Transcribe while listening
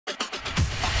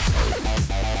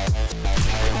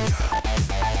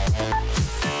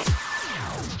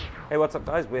Hey, what's up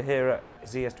guys? We're here at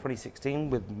CES 2016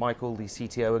 with Michael, the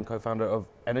CTO and co-founder of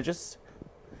Energous.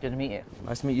 Good to meet you.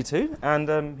 Nice to meet you too.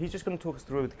 And he's just going to talk us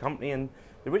through the company and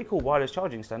the really cool wireless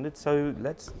charging standard, so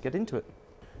let's get into it.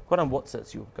 What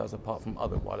sets you guys apart from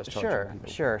other wireless charging people?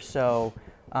 Sure. So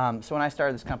when I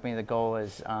started this company, the goal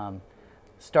is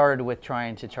started with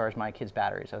trying to charge my kids'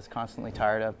 batteries. I was constantly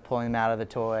tired of pulling them out of the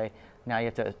toy. Now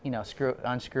you have to,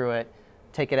 unscrew it,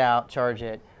 take it out, charge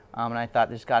it. And I thought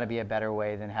there's got to be a better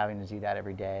way than having to do that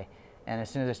every day. And as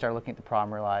soon as I started looking at the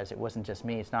problem, I realized it wasn't just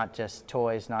me. It's not just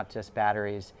toys, not just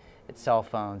batteries. It's cell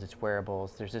phones, it's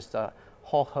wearables. There's just a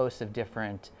whole host of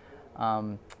different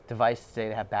devices today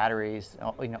that have batteries.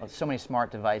 So many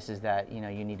smart devices that you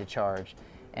need to charge.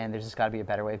 And there's just got to be a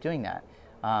better way of doing that.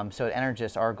 So at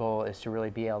Energous, our goal is to really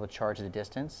be able to charge at a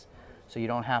distance. So you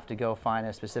don't have to go find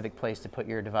a specific place to put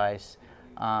your device.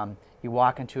 You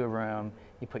walk into a room,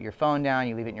 you put your phone down,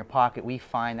 you leave it in your pocket. We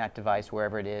find that device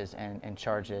wherever it is and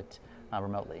charge it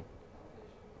remotely.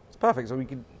 It's perfect. So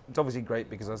it's obviously great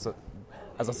because as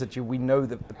I said to you, we know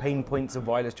that the pain points of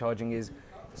wireless charging is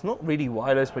it's not really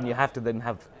wireless when you have to then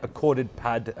have a corded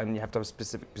pad and you have to have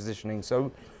specific positioning.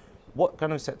 So what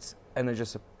kind of sets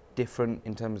Energous different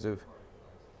in terms of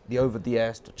the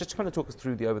over-the-air stuff? Just kind of talk us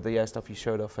through the over-the-air stuff you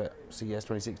showed off at CES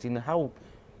 2016 and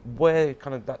where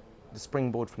kind of the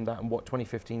springboard from that and what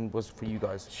 2015 was for you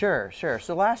guys. Sure.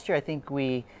 So last year I think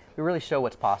we really showed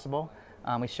what's possible.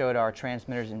 We showed our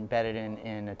transmitters embedded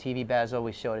in a TV bezel.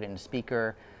 We showed it in a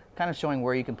speaker, kind of showing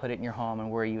where you can put it in your home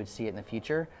and where you would see it in the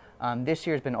future. This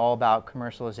year has been all about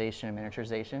commercialization and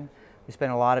miniaturization. We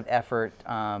spent a lot of effort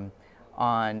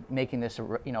on making this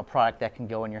a product that can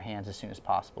go in your hands as soon as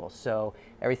possible. So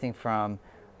everything from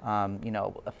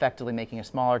effectively making a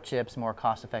smaller chips, more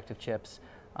cost-effective chips.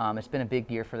 It's been a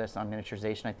big year for this on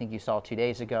miniaturization. I think you saw 2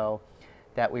 days ago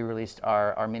that we released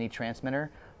our mini transmitter.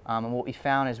 And what we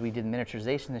found as we did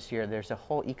miniaturization this year, there's a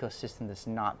whole ecosystem that's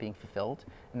not being fulfilled,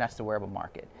 and that's the wearable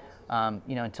market.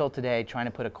 Until today, trying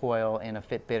to put a coil in a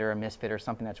Fitbit or a Misfit or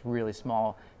something that's really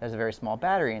small, that has a very small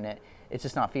battery in it, it's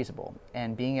just not feasible.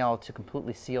 And being able to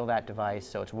completely seal that device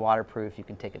so it's waterproof, you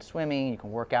can take it swimming, you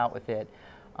can work out with it,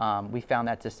 we found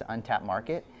that's just an untapped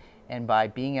market. And by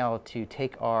being able to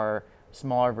take our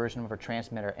smaller version of our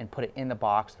transmitter and put it in the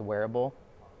box, the wearable,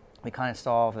 we kind of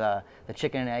solve the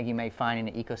chicken and egg you may find in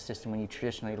an ecosystem when you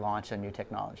traditionally launch a new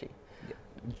technology. Yeah.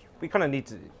 We kind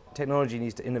of technology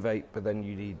needs to innovate, but then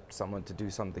you need someone to do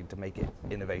something to make it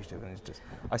innovative. And it's just,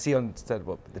 I see instead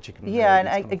what the chicken and egg.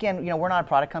 Yeah, and again, we're not a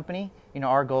product company.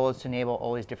 Our goal is to enable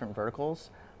all these different verticals.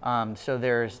 So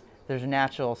there's a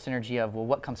natural synergy of, well,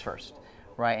 what comes first,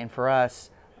 right? And for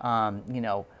us,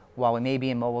 while we may be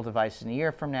in mobile devices in a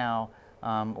year from now,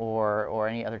 or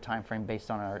any other time frame based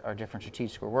on our different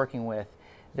strategies we're working with,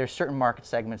 there's certain market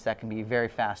segments that can be very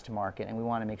fast to market, and we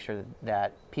want to make sure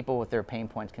that people with their pain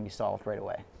points can be solved right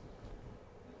away.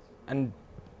 And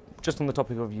just on the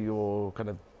topic of your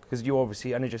because you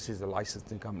obviously, Energous is a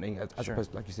licensing company, as Sure.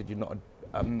 opposed to, like you said, you're not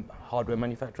a hardware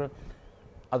manufacturer.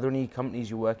 Are there any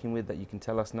companies you're working with that you can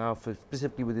tell us now,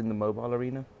 specifically within the mobile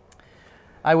arena?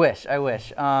 I wish. We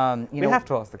have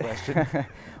to ask the question.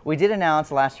 We did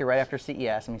announce last year, right after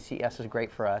CES, CES was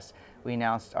great for us, we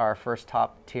announced our first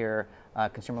top-tier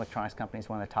consumer electronics company,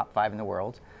 one of the top 5 in the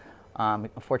world.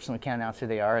 Unfortunately, we can't announce who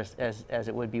they are, as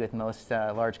it would be with most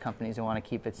large companies who want to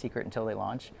keep it secret until they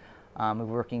launch. We were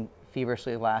working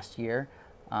feverishly last year.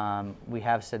 We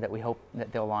have said that we hope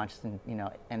that they'll launch in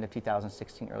end of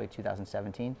 2016, early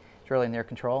 2017. It's really in their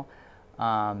control.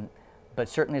 But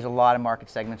certainly there's a lot of market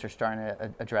segments we're starting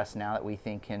to address now that we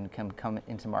think can come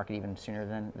into market even sooner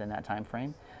than that time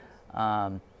frame.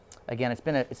 Again, it's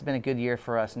been a good year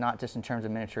for us, not just in terms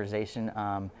of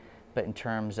miniaturization, but in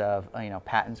terms of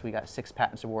patents. We got 6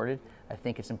 patents awarded. I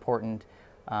think it's important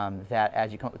that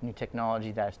as you come up with new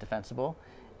technology that is defensible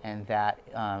and that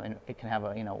and it can have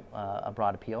a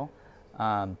broad appeal. We're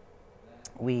on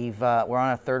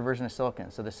a 3rd version of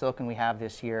silicon. So the silicon we have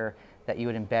this year that you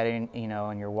would embed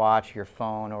in your watch, your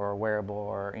phone, or a wearable,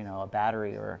 or a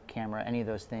battery or a camera, any of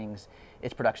those things,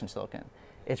 it's production silicon.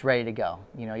 It's ready to go.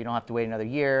 You don't have to wait another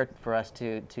year for us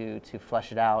to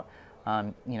flesh it out.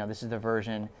 This is the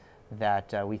version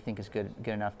that we think is good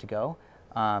enough to go.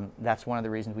 That's one of the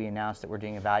reasons we announced that we're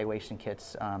doing evaluation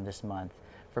kits this month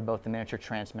for both the miniature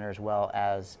transmitter as well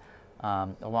as a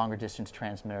longer distance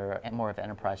transmitter and more of an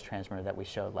enterprise transmitter that we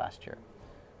showed last year.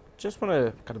 Just want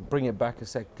to kind of bring it back a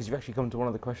sec, because you've actually come to one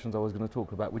of the questions I was going to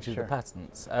talk about, which is Sure. the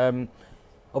patents.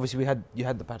 Obviously, you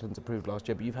had the patents approved last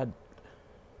year, but you've had.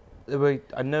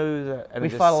 I know that we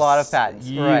filed a lot of patents.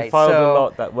 You right. filed a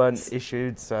lot that weren't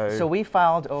issued. So we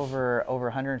filed over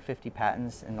 150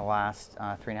 patents in the last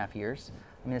 3.5 years.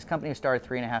 I mean, this company was started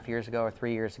 3.5 years ago or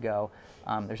 3 years ago.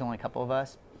 There's only a couple of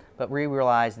us, but we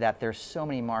realized that there's so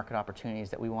many market opportunities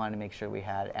that we wanted to make sure we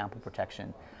had ample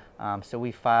protection. So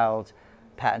we filed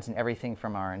patents in everything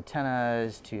from our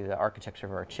antennas to the architecture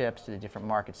of our chips to the different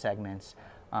market segments.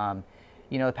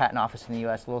 You know, the patent office in the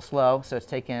US is a little slow, so it's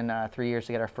taken 3 years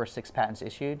to get our first 6 patents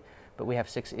issued, but we have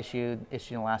 6 issued in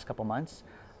the last couple months.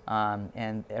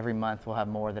 And every month we'll have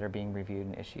more that are being reviewed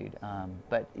and issued.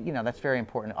 But you know, that's very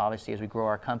important, obviously, as we grow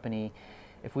our company.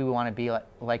 If we want to be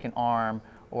like an ARM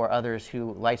or others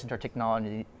who license our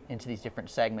technology into these different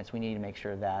segments, we need to make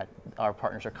sure that our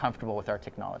partners are comfortable with our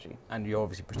technology. And you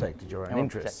obviously protected your own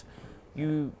interests.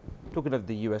 You, talking of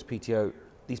the USPTO,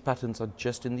 these patents are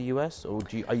just in the US, or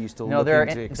are you still looking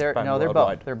to expand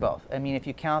worldwide? They're both. I mean, if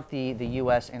you count the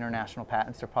US international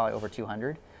patents, they're probably over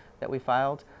 200 that we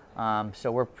filed.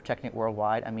 So we're protecting it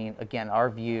worldwide. I mean, again, our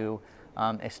view,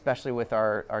 especially with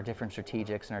our different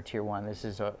strategics and our tier one, this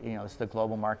is this is the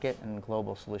global market and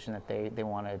global solution that they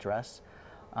want to address.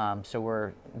 So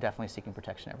we're definitely seeking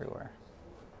protection everywhere.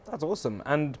 That's awesome.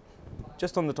 And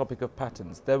just on the topic of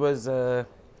patents, there was at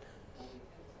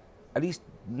least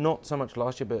not so much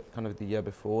last year, but kind of the year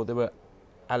before, there were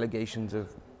allegations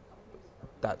of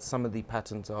that some of the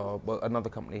patents are, well,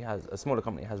 a smaller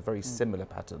company has very similar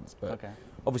patents, but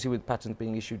obviously with patents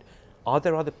being issued, are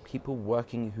there other people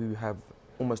working who have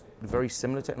almost very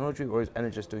similar technology, or is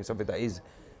Energous doing something that is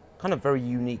kind of very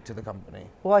unique to the company?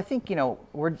 Well, I think,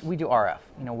 we do RF.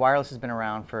 Wireless has been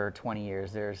around for 20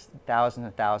 years. There's thousands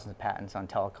and thousands of patents on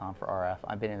telecom for RF.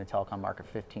 I've been in the telecom market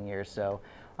for 15 years, so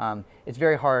it's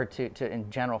very hard to in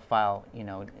general, file,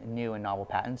 new and novel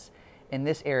patents. In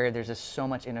this area, there's just so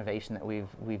much innovation that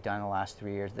we've done in the last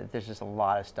 3 years that there's just a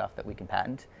lot of stuff that we can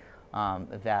patent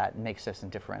that makes us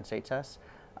and differentiates us.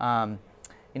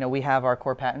 We have our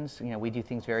core patents. We do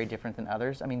things very different than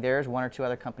others. I mean, there's 1 or 2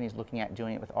 other companies looking at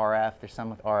doing it with RF. There's some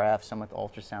with RF, some with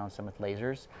ultrasound, some with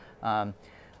lasers.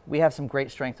 We have some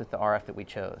great strength with the RF that we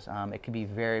chose. It can be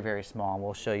very, very small.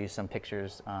 We'll show you some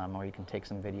pictures, or you can take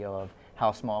some video of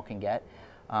how small it can get.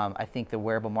 I think the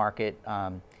wearable market,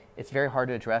 it's very hard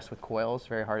to address with coils,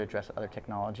 very hard to address with other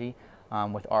technology.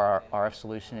 With our RF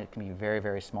solution, it can be very,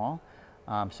 very small.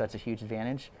 So that's a huge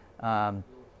advantage.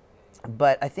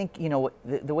 But I think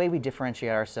the way we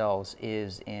differentiate ourselves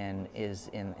is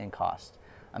in cost.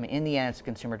 I mean, in the end, it's a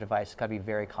consumer device. It's got to be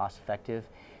very cost effective.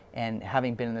 And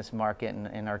having been in this market,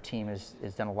 and our team has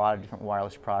done a lot of different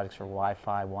wireless products for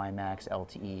Wi-Fi, WiMAX,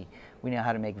 LTE. We know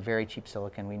how to make very cheap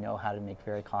silicon. We know how to make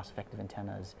very cost effective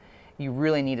antennas. You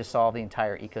really need to solve the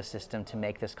entire ecosystem to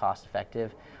make this cost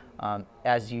effective.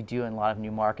 As you do in a lot of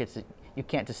new markets, you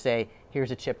can't just say,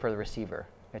 here's a chip for the receiver.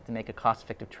 We have to make a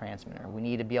cost-effective transmitter. We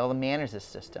need to be able to manage this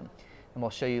system. And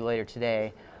we'll show you later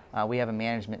today, we have a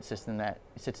management system that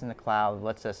sits in the cloud,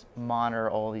 lets us monitor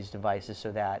all these devices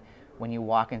so that when you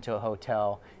walk into a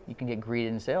hotel, you can get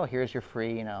greeted and say, oh, here's your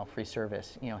free, free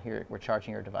service. Here we're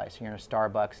charging your device. You're in a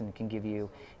Starbucks and it can give you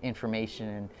information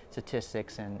and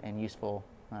statistics and useful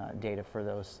data for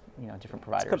those different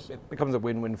providers. It becomes a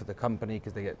win-win for the company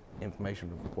because they get information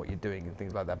of what you're doing and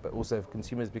things like that, but also for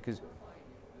consumers because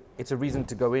it's a reason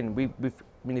to go in. I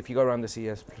mean, if you go around the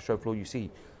CES show floor, you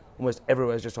see almost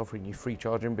everywhere is just offering you free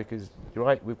charging because you're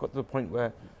right, we've got to the point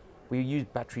where we use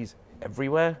batteries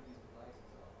everywhere,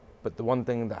 but the one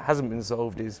thing that hasn't been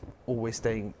solved is always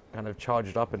staying kind of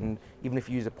charged up, and even if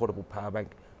you use a portable power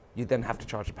bank, you then have to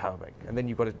charge the power bank, and then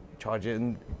you've got to charge it,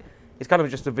 and it's kind of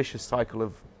just a vicious cycle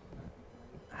of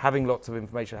having lots of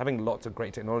information, having lots of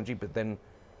great technology, but then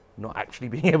not actually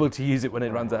being able to use it when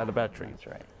it runs out of battery. That's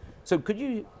right. So could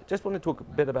you just want to talk a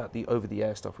bit about the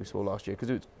over-the-air stuff we saw last year?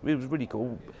 Because it was really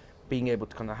cool being able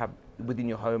to kind of have within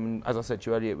your home. And as I said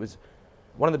to you earlier, it was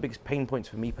one of the biggest pain points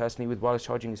for me personally with wireless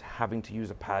charging is having to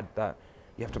use a pad that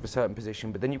you have to have a certain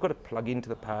position, but then you've got to plug into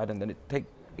the pad and then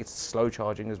it's slow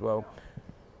charging as well.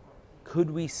 Could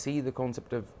we see the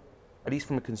concept of, at least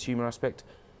from a consumer aspect,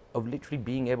 of literally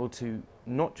being able to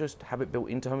not just have it built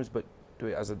into homes, but do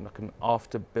it as like an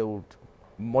after-build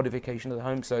modification of the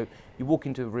home, so you walk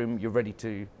into the room, you're ready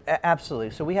to...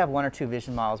 Absolutely. So we have 1 or 2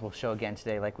 vision models we'll show again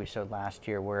today, like we showed last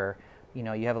year, where you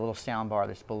have a little sound bar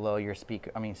that's below your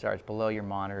speaker. It's below your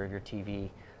monitor of your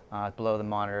TV, below the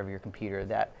monitor of your computer.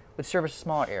 That would service a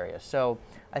smaller area. So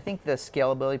I think the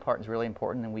scalability part is really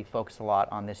important, and we focus a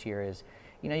lot on this year. Is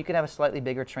you could have a slightly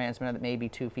bigger transmitter that may be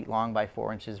 2 feet long by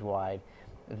 4 inches wide,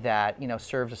 that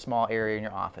serves a small area in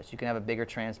your office. You can have a bigger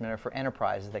transmitter for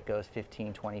enterprises that goes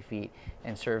 15, 20 feet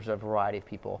and serves a variety of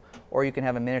people. Or you can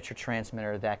have a miniature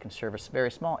transmitter that can serve a very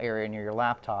small area near your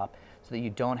laptop so that you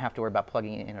don't have to worry about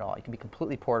plugging it in at all. It can be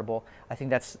completely portable. I think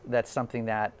that's something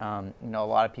that a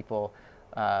lot of people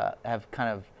have kind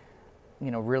of,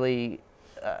 really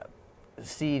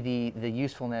see the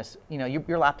usefulness.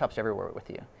 Your laptop's everywhere with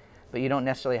you, but you don't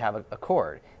necessarily have a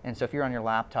cord. And so if you're on your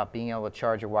laptop, being able to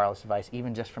charge your wireless device,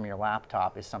 even just from your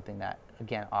laptop, is something that,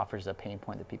 again, offers a pain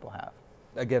point that people have.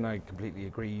 Again, I completely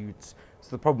agree. So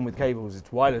the problem with cables,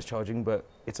 it's wireless charging, but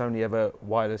it's only ever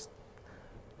wireless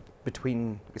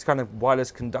it's kind of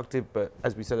wireless conductive, but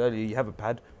as we said earlier, you have a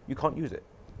pad, you can't use it.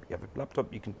 You have a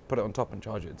laptop, you can put it on top and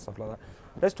charge it and stuff like that.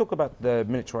 Let's talk about the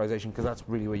miniaturization, because that's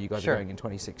really where you guys are going in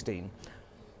 2016.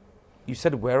 You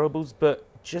said wearables, but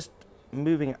just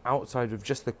moving outside of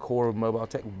just the core of mobile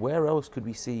tech, where else could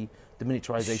we see the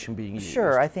miniaturization being used?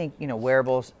 Sure, I think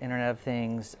wearables, Internet of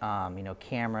Things,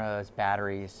 cameras,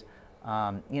 batteries,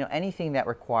 anything that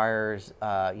requires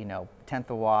tenth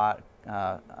of a watt,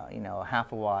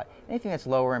 half a watt, anything that's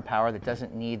lower in power that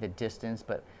doesn't need the distance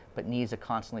but needs to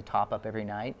constantly top up every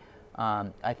night,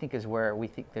 I think is where we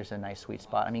think there's a nice sweet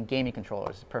spot. I mean, gaming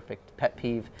controllers, perfect pet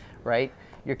peeve, right?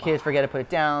 Your kids forget to put it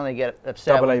down, they get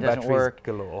upset when it doesn't work.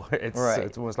 Galore.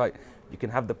 It's almost like you can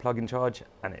have the plug-in charge,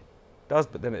 and it does,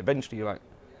 but then eventually you're like,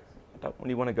 I don't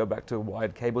really want to go back to a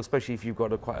wired cable, especially if you've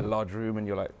got quite a large room and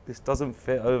you're like, this doesn't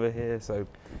fit over here. So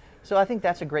I think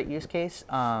that's a great use case.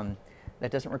 That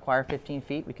doesn't require 15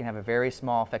 feet. We can have a very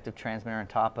small effective transmitter on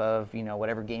top of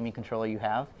whatever gaming controller you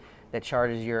have that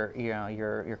charges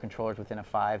your controllers within a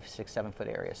 5, 6, 7 foot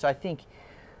area. So I think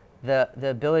the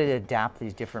ability to adapt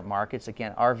these different markets,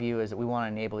 again, our view is that we want to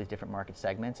enable these different market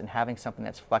segments, and having something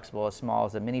that's flexible, as small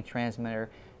as a mini transmitter,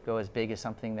 go as big as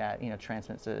something that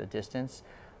transmits at a distance.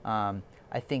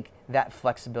 I think that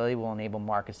flexibility will enable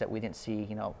markets that we didn't see,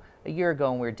 a year ago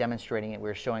when we were demonstrating it. We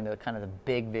were showing the kind of the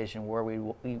big vision where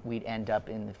we'd end up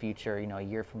in the future, a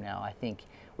year from now. I think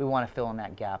we want to fill in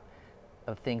that gap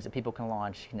of things that people can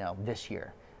launch, this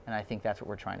year, and I think that's what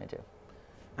we're trying to do.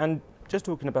 And just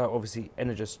talking about, obviously,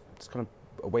 Energous, it's kind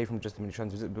of away from just the mini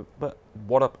transmitter, but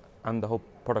WattUp and the whole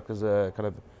product as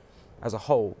a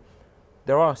whole.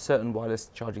 There are certain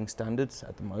wireless charging standards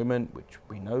at the moment, which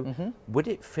we know. Mm-hmm. Would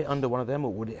it fit under one of them,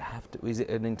 or would it have to? Is it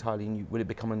an entirely new? Would it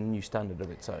become a new standard of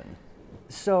its own?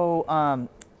 So,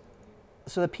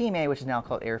 so the PMA, which is now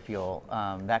called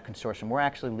AirFuel, that consortium, we're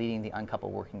actually leading the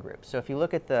uncoupled working group. So if you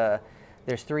look at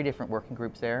there's 3 different working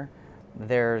groups there.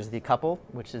 There's the coupled,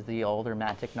 which is the older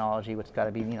mat technology, which has got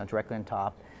to be directly on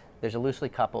top. There's a loosely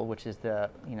coupled, which is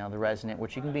the the resonant,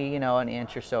 which you can be an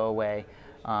inch or so away.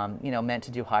 Meant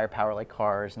to do higher power like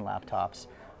cars and laptops.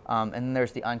 And then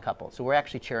there's the uncoupled. So we're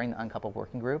actually chairing the uncoupled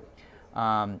working group.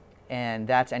 And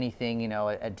that's anything,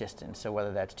 at distance. So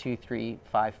whether that's 2, 3,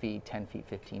 5 feet, 10 feet,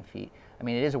 15 feet. I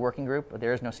mean, it is a working group, but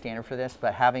there is no standard for this,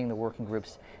 but having the working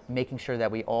groups, making sure that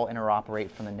we all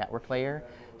interoperate from the network layer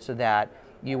so that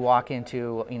you walk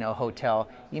into a hotel,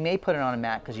 you may put it on a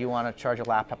mat because you want to charge a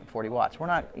laptop at 40 watts. We're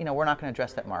not going to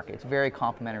address that market. It's very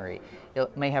complementary.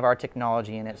 It may have our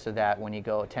technology in it so that when you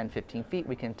go 10, 15 feet,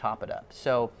 we can top it up.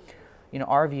 So,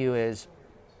 our view is,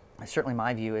 certainly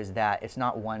my view is that it's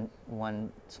not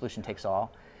one solution takes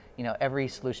all. Every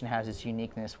solution has its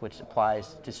uniqueness, which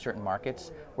applies to certain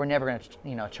markets. We're never going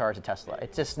to charge a Tesla.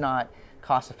 It's just not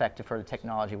cost effective for the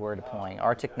technology we're deploying.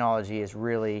 Our technology is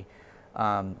really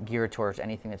geared towards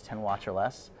anything that's 10 watts or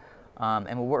less.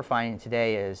 And what we're finding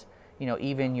today is,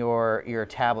 even your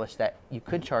tablets that you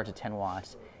could charge at 10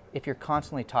 watts, if you're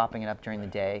constantly topping it up during the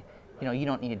day, you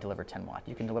don't need to deliver 10 watts.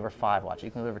 You can deliver 5 watts.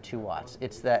 You can deliver 2 watts.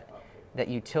 It's that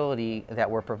utility that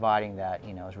we're providing that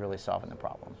is really solving the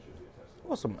problem.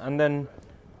 Awesome. And then,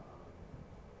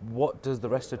 what does the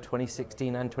rest of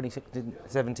 2016 and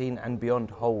 2017 and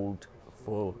beyond hold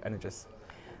for Energous?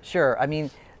 Sure. I mean,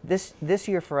 this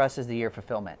year for us is the year of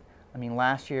fulfillment. I mean,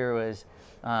 last year was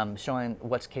showing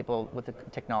what the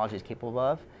technology is capable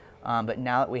of. But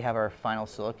now that we have our final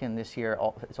silicon, this year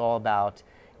it's all about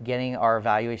getting our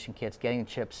evaluation kits, getting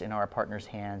chips in our partners'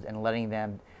 hands, and letting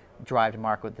them drive to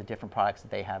market with the different products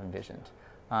that they have envisioned.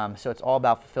 So it's all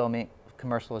about fulfillment,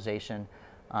 commercialization,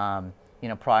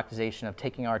 productization of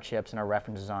taking our chips and our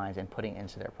reference designs and putting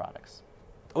into their products.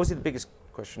 Obviously, the biggest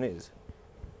question is,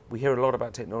 we hear a lot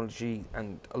about technology,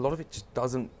 and a lot of it just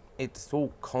doesn't. It's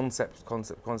all concepts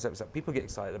that people get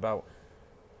excited about,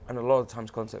 and a lot of times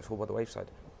concepts fall by the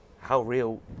wayside. How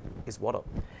real is WattUp?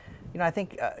 I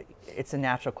think it's a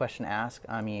natural question to ask.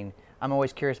 I mean, I'm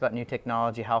always curious about new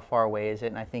technology. How far away is it?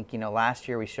 And I think last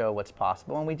year we showed what's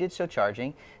possible, and we did show charging,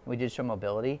 and we did show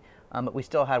mobility, but we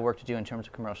still had work to do in terms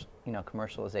of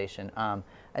commercialization.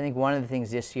 I think one of the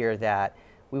things this year that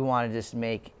we wanted to just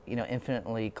make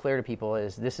infinitely clear to people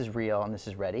is this is real and this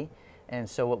is ready. And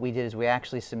so what we did is we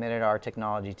actually submitted our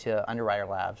technology to Underwriter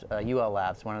Labs, UL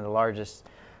Labs, one of the largest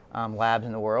labs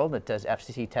in the world that does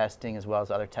FCC testing as well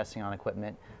as other testing on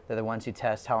equipment. They're the ones who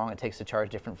test how long it takes to charge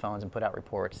different phones and put out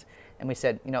reports. And we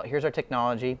said, here's our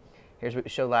technology. Here's what we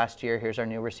showed last year. Here's our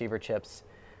new receiver chips.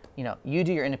 You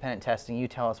do your independent testing. You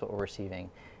tell us what we're receiving.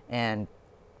 And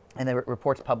the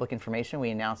report's public information. We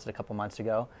announced it a couple months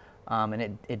ago.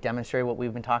 And it demonstrated what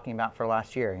we've been talking about for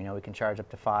last year. We can charge up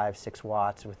to 5, 6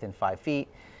 watts within 5 feet,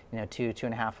 2,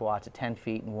 2.5 watts at 10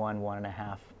 feet, and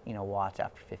 1.5 watts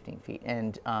after 15 feet.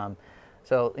 And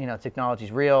so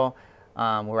technology's real.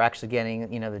 We're actually getting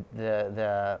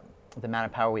the amount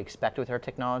of power we expect with our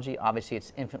technology. Obviously,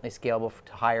 it's infinitely scalable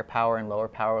to higher power and lower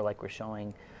power, like we're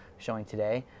showing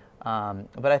today.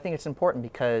 But I think it's important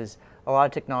because a lot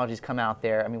of technologies come out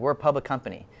there. I mean, we're a public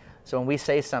company. So when we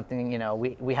say something,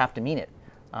 we have to mean it.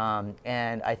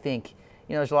 And I think,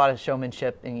 there's a lot of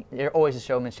showmanship, and there's always a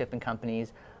showmanship in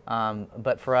companies.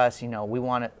 But for us, we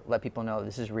want to let people know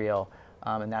this is real.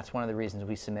 And that's one of the reasons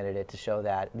we submitted it, to show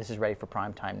that this is ready for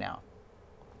prime time now.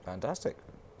 Fantastic.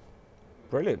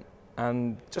 Brilliant.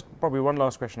 And just probably one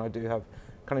last question I do have,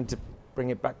 kind of to bring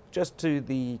it back just to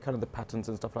the kind of the patents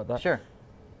and stuff like that. Sure.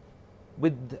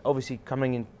 With obviously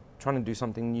coming in, trying to do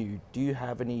something new, do you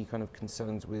have any kind of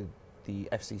concerns with the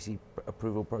FCC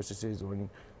approval processes or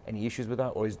any issues with that,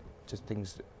 or is just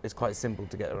things, it's quite simple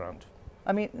to get around?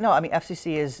 No,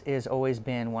 FCC is always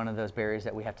been one of those barriers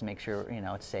that we have to make sure,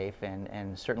 it's safe,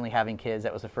 and certainly having kids,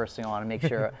 that was the first thing I want to make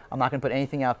sure. I'm not going to put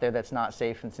anything out there that's not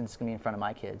safe, and since it's going to be in front of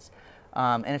my kids.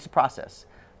 And it's a process.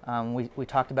 We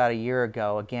talked about a year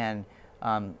ago, again,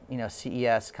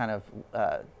 CES kind of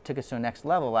took us to a next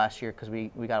level last year because we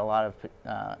got a lot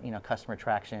of customer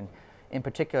traction, in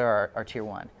particular our Tier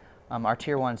 1. Our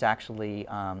Tier 1's actually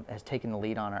has taken the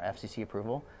lead on our FCC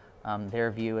approval.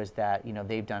 Their view is that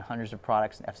they've done hundreds of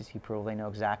products in FCC approval. They know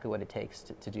exactly what it takes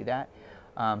to do that.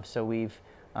 So we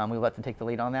let them take the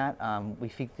lead on that. We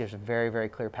think there's a very, very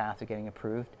clear path to getting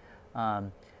approved.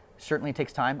 Certainly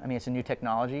takes time. It's a new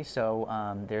technology, so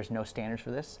there's no standards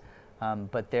for this.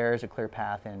 But there is a clear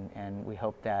path, and we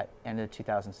hope that end of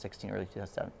 2016, early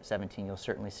 2017, you'll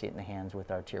certainly see it in the hands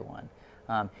with our Tier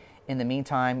 1. In the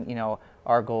meantime,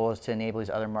 our goal is to enable these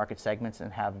other market segments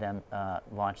and have them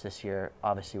launch this year,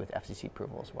 obviously with FCC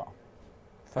approval as well.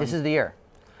 This is the year.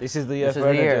 This is the year. This is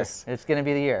the year. It's going to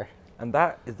be the year. And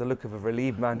that is the look of a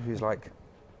relieved man who's like,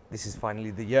 this is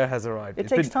finally, the year has arrived. It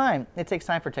takes time. It takes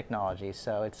time for technology,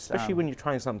 so it's... Especially when you're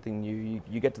trying something new,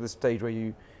 you get to the stage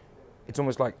where it's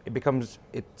almost like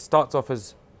it starts off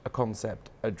as a concept,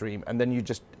 a dream, and then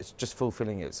it's just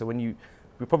fulfilling it. So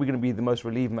we're probably going to be the most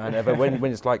relieved man ever when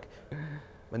it's like,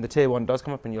 when the Tier 1 does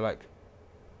come up and you're like,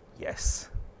 yes.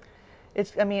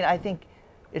 I think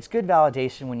it's good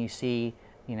validation when you see,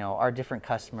 our different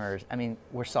customers,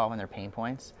 we're solving their pain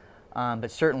points.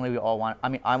 But certainly we all want,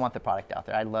 I want the product out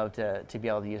there. I'd love to be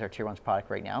able to use our Tier 1's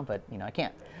product right now, but I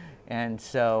can't. And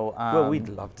so... well, we'd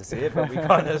love to see it, but we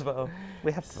can't as well.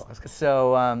 We have to ask.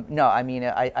 So, no,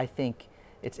 I think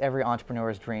it's every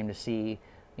entrepreneur's dream to see,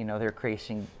 their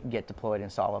creation get deployed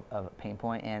and solve a pain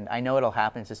point. And I know it'll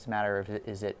happen. It's just a matter of,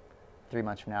 is it 3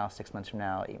 months from now, 6 months from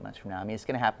now, 8 months from now? It's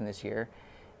going to happen this year.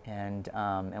 And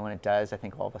when it does, I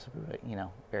think all of us will be,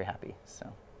 very happy.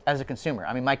 So, as a consumer,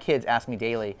 my kids ask me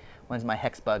daily, when's my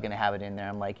hex bug going to have it in there?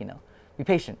 I'm like, be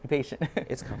patient, be patient.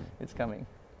 It's coming. It's coming.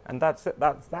 And that's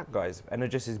that, guys.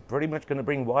 Energous is pretty much going to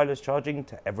bring wireless charging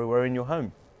to everywhere in your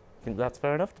home. Think that's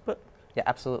fair enough to put? Yeah,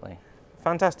 absolutely.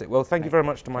 Fantastic. Well, thank you very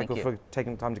much to Michael for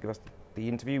taking the time to give us the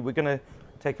interview. We're going to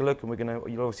take a look, and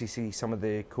you'll obviously see some of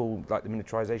the cool, like the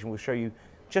miniaturization. We'll show you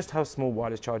just how small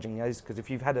wireless charging is, because if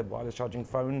you've had a wireless charging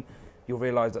phone, you'll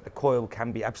realize that the coil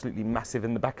can be absolutely massive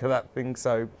in the back of that thing.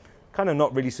 So kind of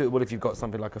not really suitable if you've got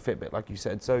something like a Fitbit, like you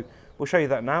said. So we'll show you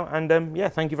that now. And yeah,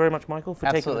 thank you very much, Michael,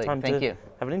 for taking the time to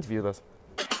have an interview with us.